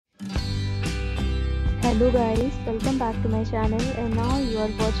Hello guys, welcome back to my channel and now you are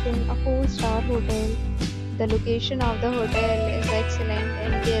watching a 4-star hotel. The location of the hotel is excellent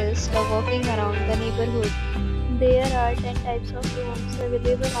and guests love walking around the neighborhood. There are 10 types of rooms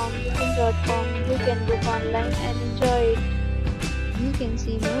available on booking.com. You can book online and enjoy it. You can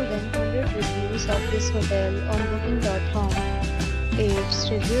see more than 100 reviews of this hotel on booking.com. Its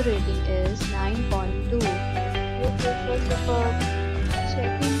review rating is 9.2, which is superb.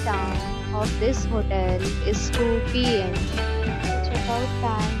 Check-in time of this hotel is 2 p.m. Check-out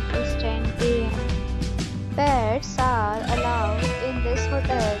time is 10 a.m. Pets are allowed in this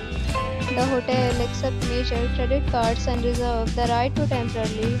hotel. The hotel accepts major credit cards and reserves the right to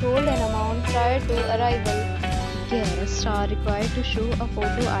temporarily hold an amount prior to arrival. Guests are required to show a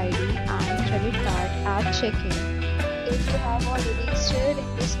photo ID and credit card at check-in. If you have already stayed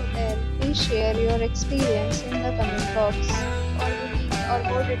in this hotel, please share your experience in the comment box. For booking or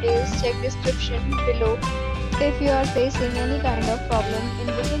more details, check description below. If you are facing any kind of problem in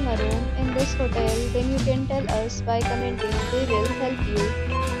booking a room in this hotel, then you can tell us by commenting. We will help you.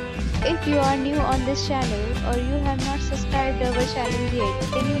 If you are new on this channel or you have not subscribed our channel yet,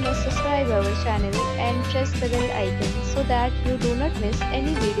 then you must subscribe our channel and press the bell icon so that you do not miss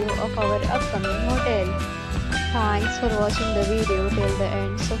any video of our upcoming hotel. Thanks for watching the video till the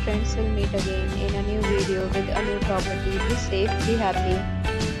end. So friends, will meet again in a new video with a new property. Be safe, be happy.